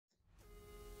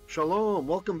Shalom,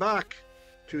 welcome back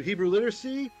to Hebrew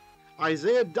Literacy,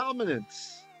 Isaiah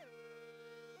Dominance.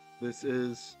 This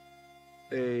is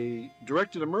a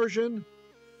directed immersion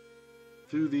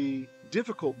through the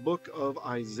difficult book of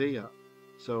Isaiah.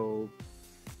 So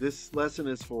this lesson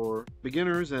is for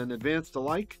beginners and advanced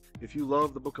alike. If you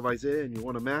love the book of Isaiah and you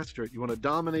want to master it, you want to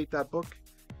dominate that book,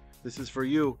 this is for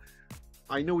you.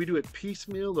 I know we do it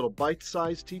piecemeal, little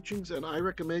bite-sized teachings, and I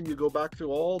recommend you go back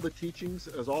through all the teachings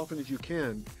as often as you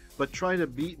can, but try to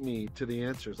beat me to the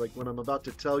answers. Like when I'm about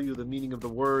to tell you the meaning of the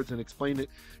words and explain it,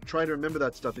 try to remember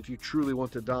that stuff if you truly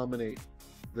want to dominate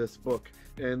this book.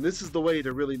 And this is the way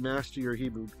to really master your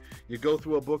Hebrew. You go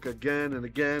through a book again and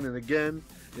again and again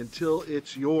until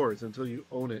it's yours, until you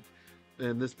own it.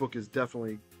 And this book is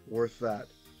definitely worth that.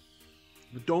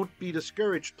 But don't be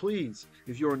discouraged, please.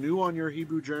 If you're new on your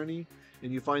Hebrew journey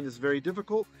and you find this very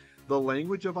difficult, the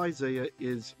language of Isaiah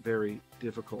is very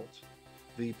difficult.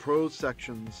 The prose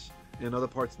sections in other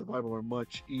parts of the Bible are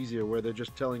much easier, where they're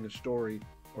just telling a story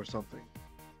or something.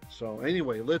 So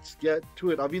anyway, let's get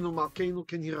to it. Avinu malkeinu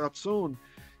ken yhi ratzon,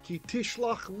 ki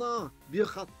tishlach na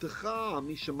birchatecha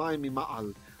mishamayim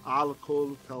mima'al al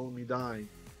kol talmidai.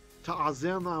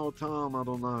 Ta'azerna otam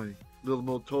Adonai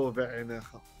lilmod tov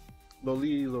ve'enecha.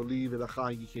 Loli loli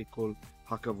v'lecha yikei kol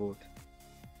hakavod.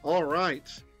 All right,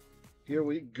 here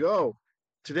we go.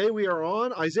 Today we are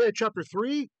on Isaiah chapter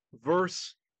 3,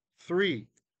 verse 3.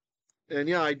 And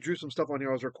yeah, I drew some stuff on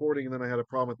here. I was recording and then I had a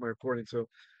problem with my recording. So,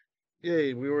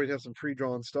 yay, we already have some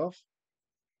pre-drawn stuff.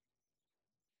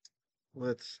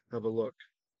 Let's have a look.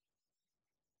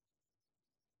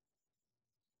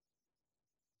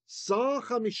 Sa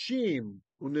chamishim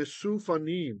unesu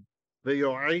fanim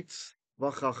ve'yo'etz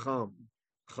v'chacham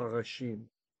charashim.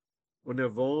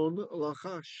 Unevon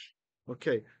lachash.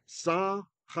 Okay, sa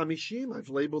chamishim, I've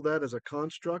labeled that as a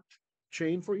construct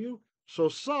chain for you. So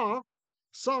sa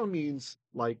means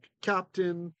like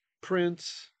captain,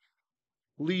 prince,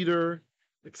 leader,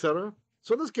 etc.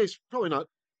 So in this case, probably not,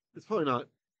 sorry,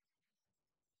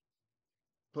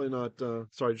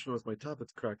 I just noticed my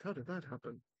tablet's cracked. How did that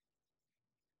happen?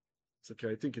 It's okay,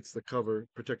 I think it's the cover,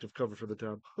 protective cover for the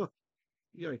tab. Huh,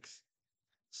 yikes.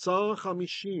 Sa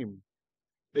chamishim,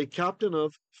 a captain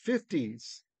of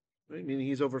 50s, right? Meaning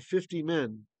he's over 50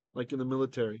 men, like in the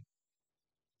military.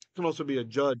 Can also be a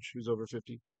judge who's over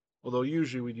 50, although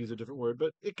usually we'd use a different word,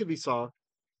 but it could be sa.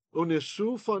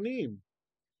 Unesu fanim.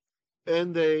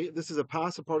 And this is a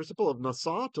passive participle of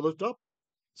nasa, to lift up.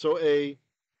 So a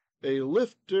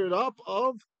lifted up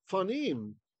of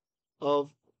fanim,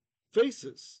 of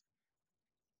faces.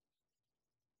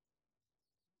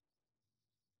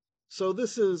 So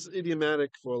this is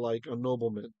idiomatic for like a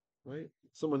nobleman, right?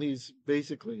 Someone he's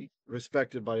basically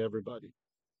respected by everybody.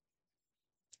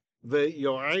 The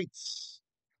yo'etz,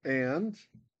 and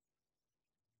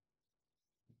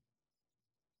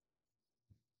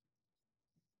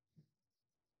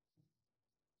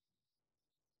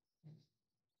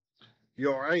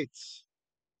yo'etz,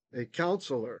 a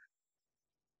counselor.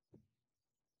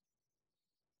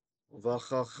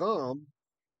 V'chacham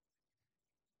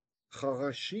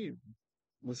charashim.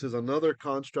 This is another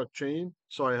construct chain.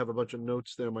 Sorry, I have a bunch of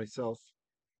notes there myself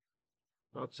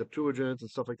about Septuagint and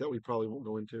stuff like that we probably won't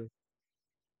go into.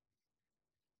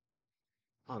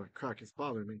 Oh, the crack is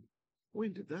bothering me.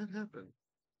 When did that happen?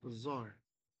 Bizarre.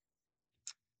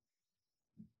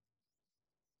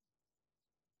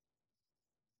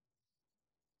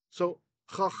 So,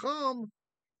 Chacham,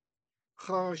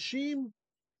 Charashim,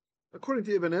 according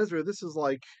to Ibn Ezra, this is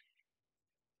like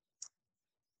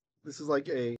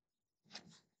a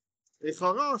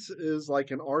charas is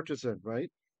like an artisan,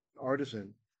 right?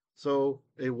 Artisan. So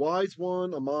a wise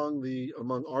one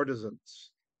among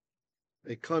artisans,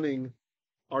 a cunning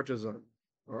artisan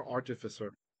or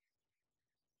artificer.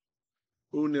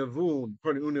 Unevon,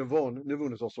 pardon, unevon.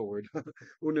 Nevun is also a word.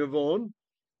 Unevon,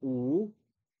 u.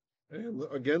 And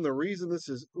again, the reason this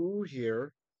is u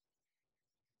here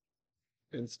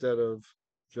instead of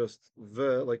just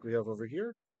the like we have over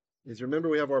here is, remember,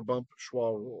 we have our bump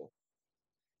schwa rule.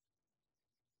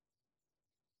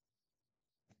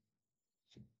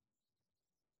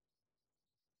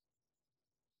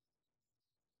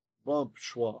 Bump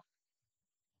schwa.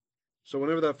 So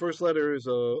whenever that first letter is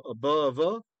a ba, a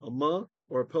va, a ma,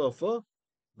 or a pa, a fa,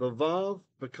 the vav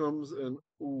becomes an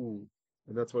u.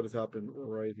 And that's what has happened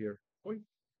right here. Oink.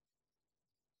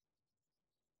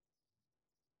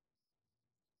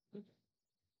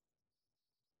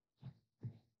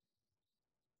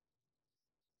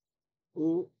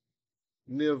 U.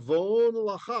 Nivon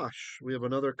lachash. We have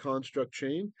another construct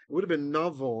chain. It would have been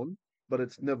navon, but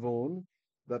it's nevon.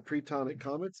 That pretonic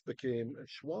comets became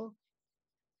shwa.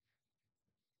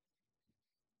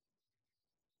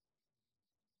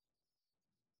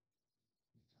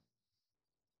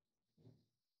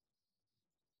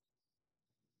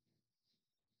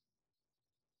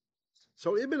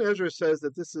 So Ibn Ezra says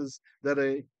that this is that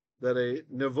a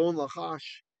nevon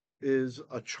lachash is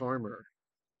a charmer.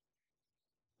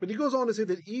 But he goes on to say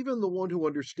that even the one who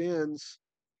understands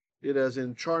it as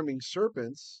in charming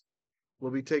serpents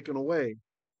will be taken away.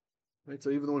 Right?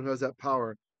 So even the one who has that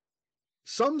power.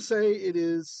 Some say it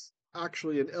is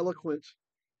actually an eloquent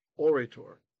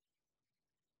orator,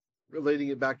 relating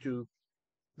it back to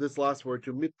this last word,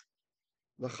 to mit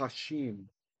lachashim,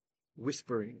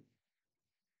 whispering.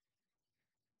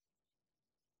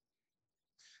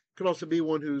 Could also be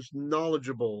one who's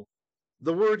knowledgeable.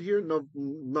 The word here,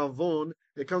 navon,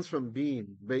 it comes from being,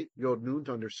 beit yod nun,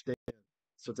 to understand.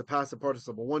 So it's a passive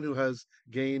participle, one who has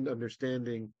gained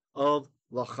understanding of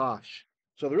lachash.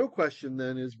 So the real question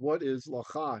then is, what is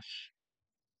lachash?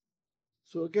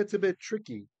 So it gets a bit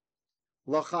tricky.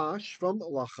 Lachash, from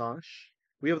lachash,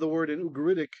 we have the word in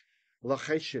Ugaritic,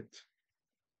 lacheshet,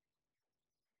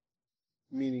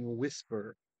 meaning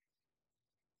whisper.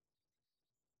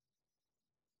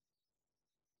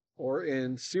 Or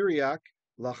in Syriac,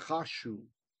 lachashu,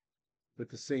 with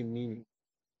the same meaning.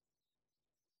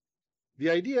 The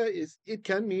idea is it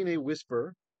can mean a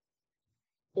whisper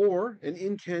or an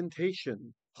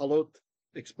incantation. Halot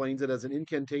explains it as an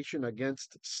incantation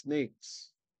against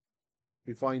snakes.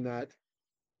 We find that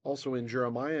also in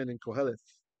Jeremiah and in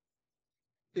Koheleth.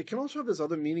 It can also have this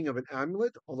other meaning of an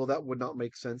amulet, although that would not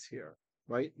make sense here,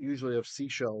 right? Usually of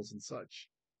seashells and such.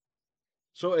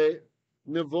 So a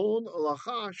Nivon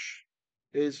Lachash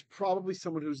is probably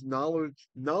someone who's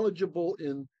knowledgeable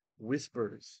in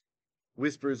whispers.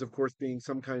 Whispers, of course, being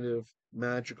some kind of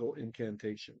magical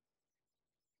incantation.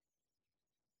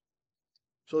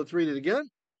 So let's read it again.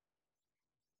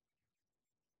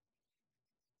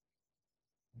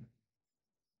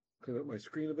 Clean up my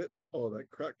screen a bit. Oh,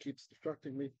 that crack keeps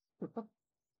distracting me.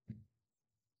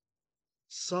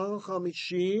 Sal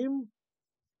Hamishim,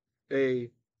 a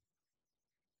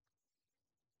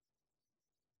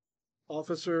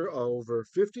officer over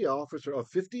 50, officer of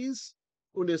 50s,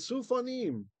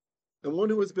 unesufanim, and one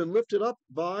who has been lifted up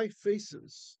by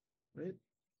faces, right?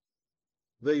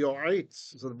 The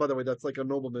yo'aitz. So, by the way, that's like a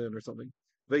nobleman or something.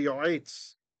 The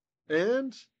yo'aitz,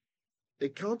 and a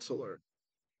counselor.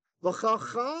 The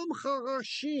chacham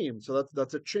charashim. So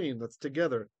that's a chain. That's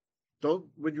together. Don't,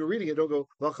 when you're reading it, don't go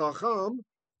the chacham,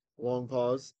 long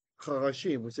pause,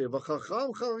 charashim. We say the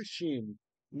chacham charashim.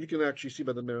 You can actually see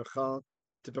by the meracha,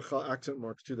 typical accent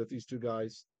marks too, that these two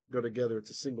guys go together. It's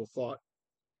a single thought.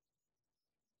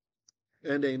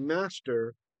 And a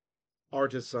master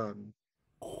artisan.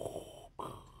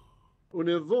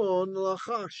 Univon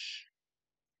lachash,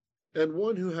 and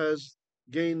one who has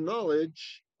gained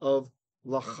knowledge of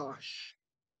lachash.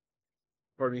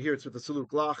 Pardon me, here it's with the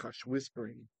suluk lachash,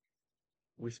 whispering.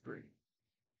 Whispering.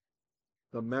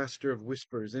 The master of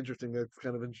whispers. Interesting, that's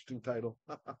kind of interesting title.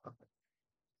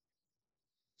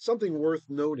 Something worth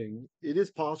noting, it is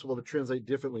possible to translate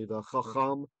differently, the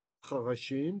chacham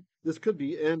charashim. This could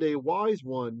be, and a wise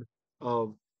one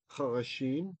of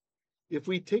charashim. If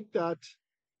we take that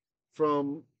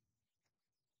from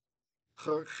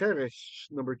cheresh,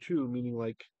 number 2, meaning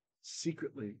like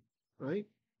secretly, right?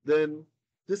 Then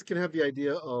this can have the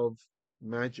idea of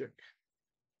magic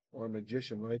or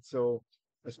magician, right? So,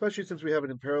 especially since we have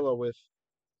it in parallel with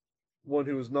one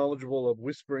who is knowledgeable of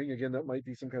whispering, again, that might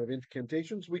be some kind of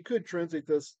incantations. We could translate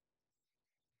this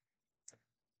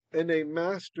in a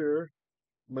master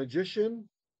magician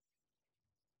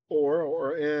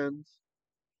and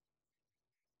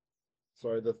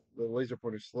sorry, the laser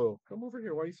pointer is slow. Come over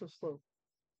here. Why are you so slow?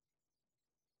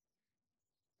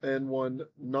 And one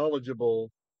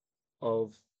knowledgeable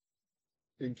of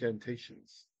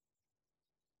incantations.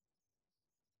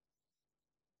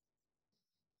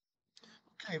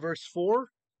 Okay, verse 4.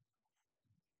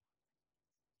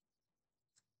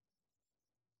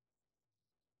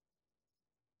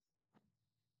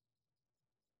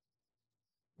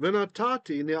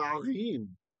 Venatati ne'arim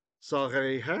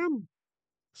sarehem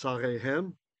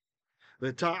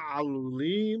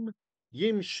v'ta'alulim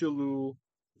yimshilu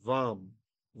vam.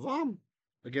 Vam.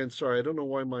 Again, sorry, I don't know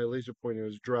why my laser pointer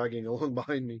is dragging along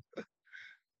behind me.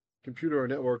 Computer or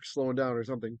network slowing down or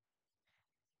something.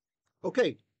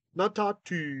 Okay,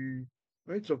 natati.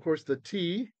 Right, so of course the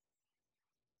T,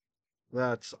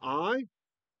 that's I.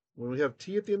 When we have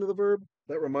T at the end of the verb,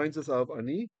 that reminds us of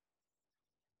ani.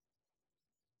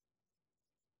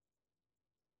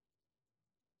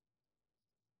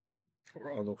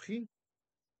 Or anochi.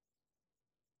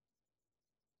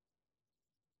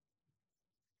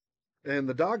 And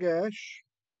the dagesh,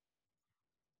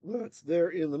 that's there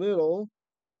in the middle.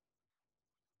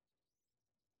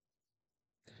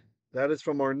 That is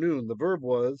from our noon. The verb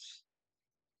was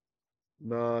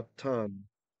natan.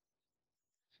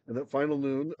 And that final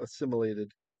noon,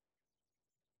 assimilated.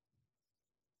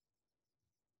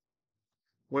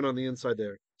 Went on the inside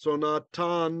there. So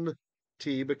natan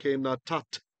t became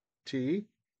natat t.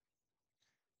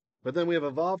 But then we have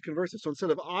a vav conversive. So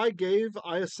instead of I gave,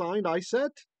 I assigned, I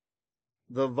set,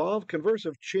 the vav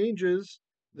conversive changes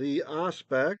the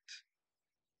aspect.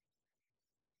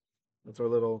 That's our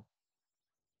little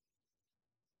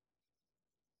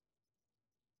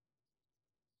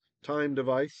time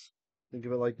device. Think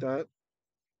of it like that.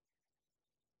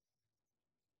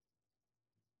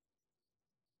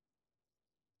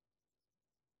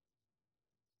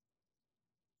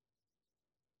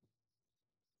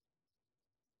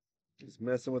 It's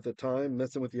messing with the time,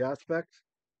 messing with the aspect.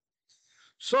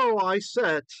 So I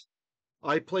set,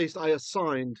 I placed, I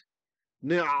assigned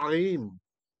ne'arim,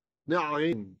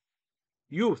 ne'arim,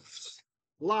 youths,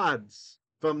 lads,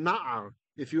 from Na'ar.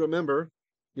 If you remember,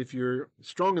 if you're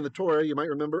strong in the Torah, you might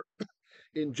remember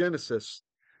in Genesis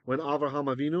when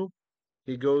Avraham Avinu,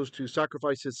 he goes to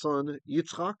sacrifice his son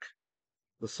Yitzchak,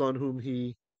 the son whom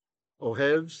he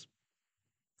ohevs,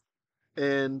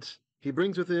 and he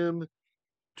brings with him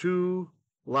two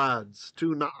lads,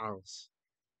 two Na'ars.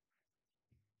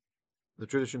 The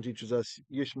tradition teaches us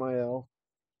Yishmael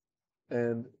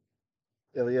and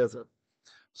Eliezer.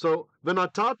 So,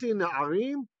 Venatati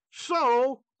Na'arim,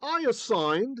 so I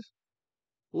assigned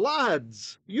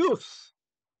lads, youth.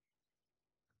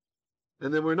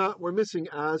 And then we're missing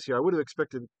as here. I would have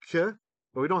expected ke,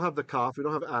 but we don't have the kaf, we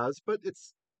don't have as, but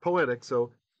it's poetic.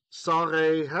 So,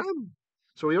 sarehem.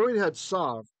 So we already had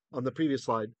sav on the previous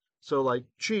slide. So like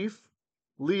chief,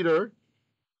 leader,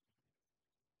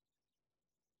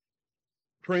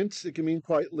 prince, it can mean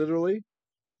quite literally.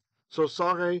 So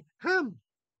sarehem,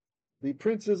 the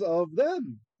princes of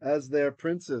them as their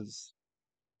princes.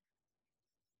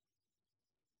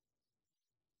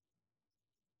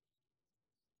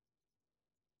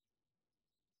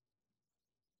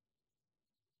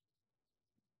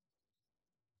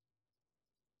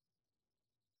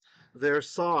 Their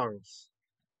tsars,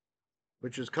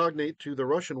 which is cognate to the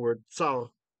Russian word tsar,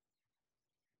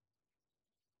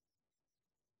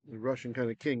 the Russian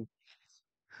kind of king.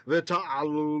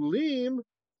 V'ta'alulim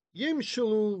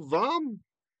yimshelu vam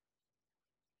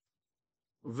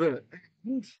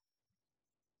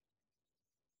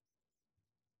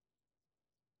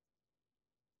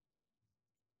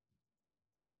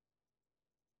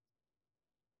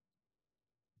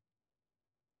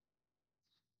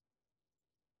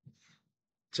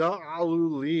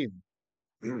ta'alulim.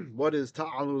 What is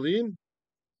ta'alulim?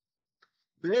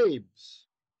 Babes.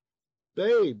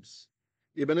 Babes.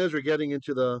 Ibn Ezra, getting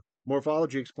into the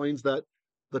morphology, explains that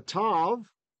the tav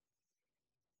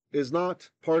is not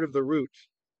part of the root.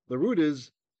 The root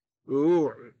is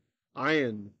ur,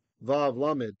 ayin, vav,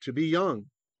 lamed, to be young.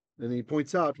 And he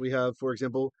points out we have, for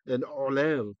example, an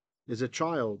olel is a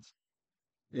child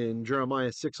in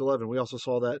Jeremiah 6:11. We also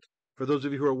saw that for those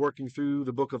of you who are working through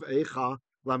the book of Eicha,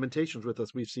 Lamentations with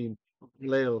us, we've seen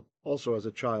olel also as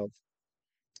a child.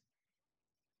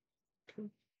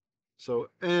 So,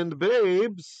 and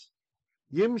babes,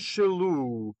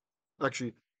 yimshelu.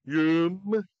 Actually,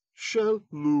 yimshelu.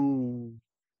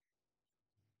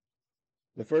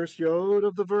 The first yod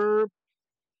of the verb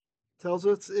tells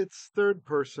us it's third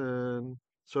person.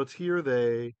 So it's here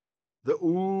they. The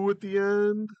oo at the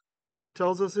end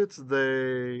tells us it's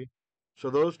they. So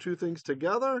those two things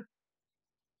together,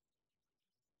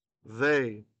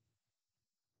 they.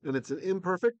 And it's an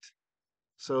imperfect.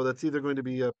 So that's either going to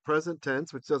be a present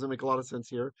tense, which doesn't make a lot of sense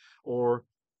here, or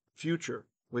future,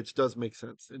 which does make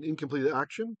sense. An incomplete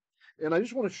action. And I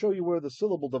just want to show you where the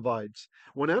syllable divides.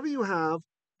 Whenever you have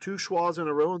two schwas in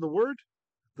a row in the word,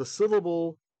 the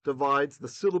syllable divides, the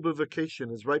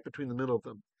syllabification is right between the middle of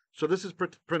them. So this is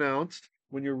pronounced,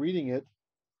 when you're reading it,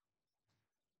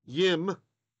 yim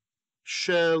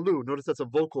shelu. Notice that's a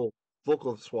vocal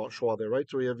schwa there, right?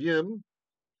 So we have yim,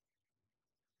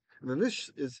 and then this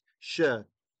is she,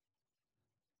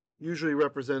 usually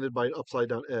represented by an upside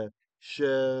down e.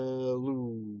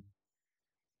 Shelu.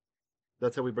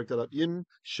 That's how we break that up. Yim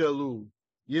shelu.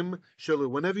 Yim shelu.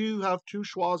 Whenever you have two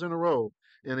schwas in a row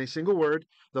in a single word,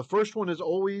 the first one is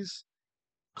always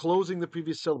closing the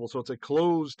previous syllable. So it's a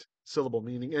closed syllable,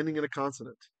 meaning ending in a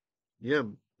consonant.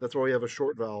 Yim. That's why we have a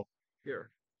short vowel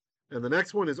here. And the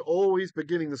next one is always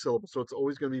beginning the syllable. So it's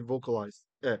always going to be vocalized.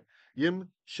 Yim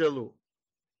shelu.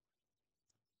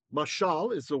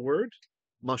 Mashal is the word.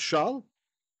 Mashal.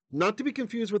 Not to be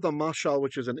confused with a mashal,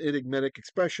 which is an enigmatic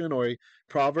expression or a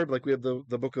proverb, like we have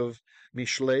the book of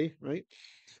Mishlei, right?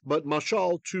 But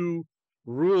mashal, to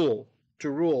rule, to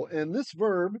rule. And this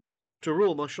verb to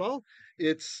rule mashal,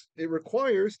 it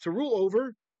requires to rule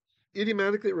over.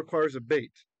 Idiomatically, it requires a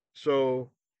bait.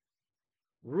 So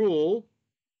rule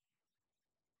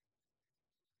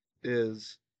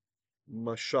is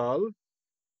mashal,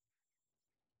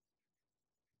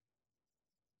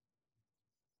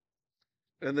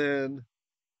 and then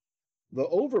the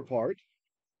over part,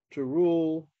 to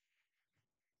rule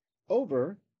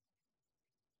over,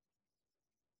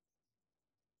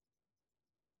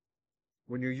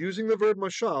 when you're using the verb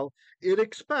mashal, it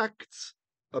expects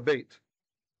a bait.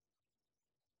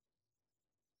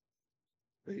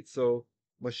 Right? So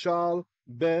mashal,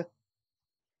 be,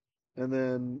 and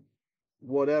then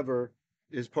whatever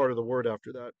is part of the word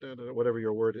after that, whatever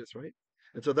your word is, right?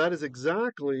 And so that is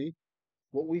exactly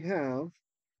what we have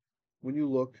when you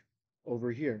look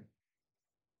over here.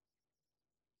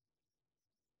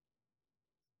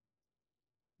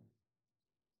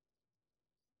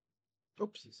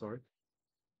 Oops, sorry.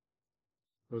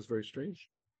 That was very strange.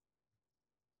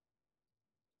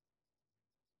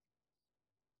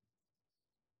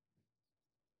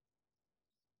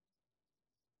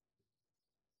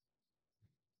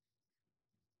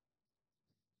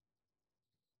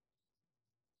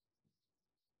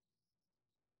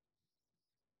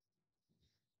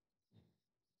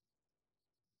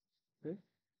 Okay.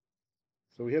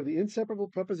 So we have the inseparable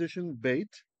preposition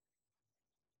bait.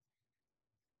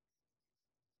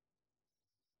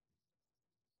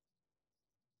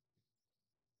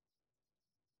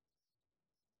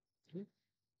 Okay.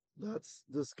 That's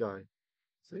this guy.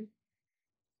 See?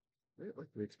 Right, like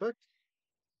we expect.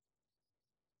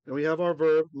 And we have our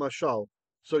verb mashal.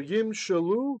 So yim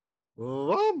shalu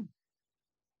vam.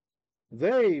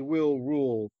 They will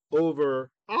rule over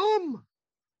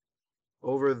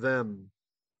over them,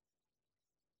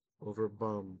 over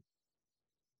bum.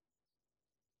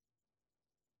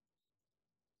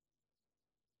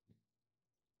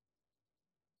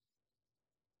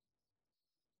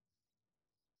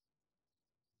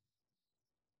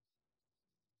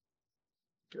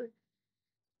 Okay.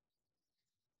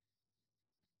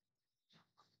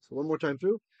 So one more time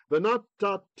through.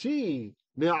 Venatati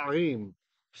ne'arim.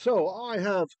 So I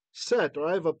have set, or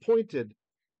I have appointed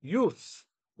youths,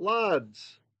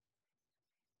 lads,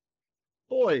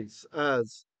 boys,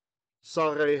 as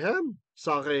sarehem,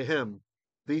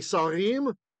 the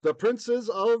sarim, the princes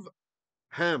of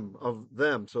of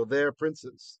them, so their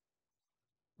princes.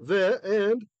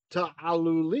 And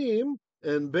ta'alulim,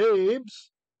 and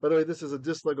babes. By the way, this is a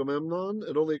dyslegomemnon.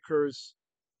 It only occurs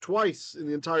twice in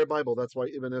the entire Bible. That's why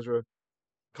Ibn Ezra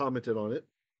commented on it.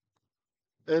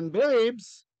 And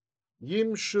babes,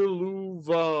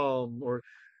 yimshaluvam, or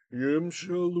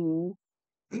yimshalu,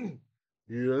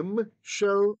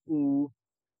 yimshaluvam,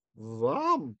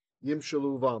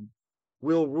 yimshaluvam,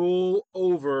 will rule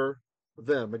over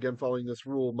them. Again, following this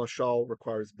rule, mashal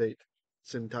requires bait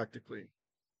syntactically.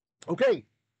 Okay.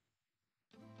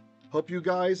 Hope you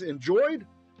guys enjoyed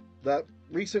that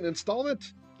recent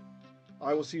installment.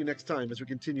 I will see you next time as we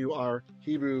continue our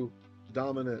Hebrew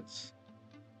dominance.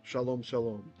 Shalom,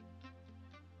 shalom.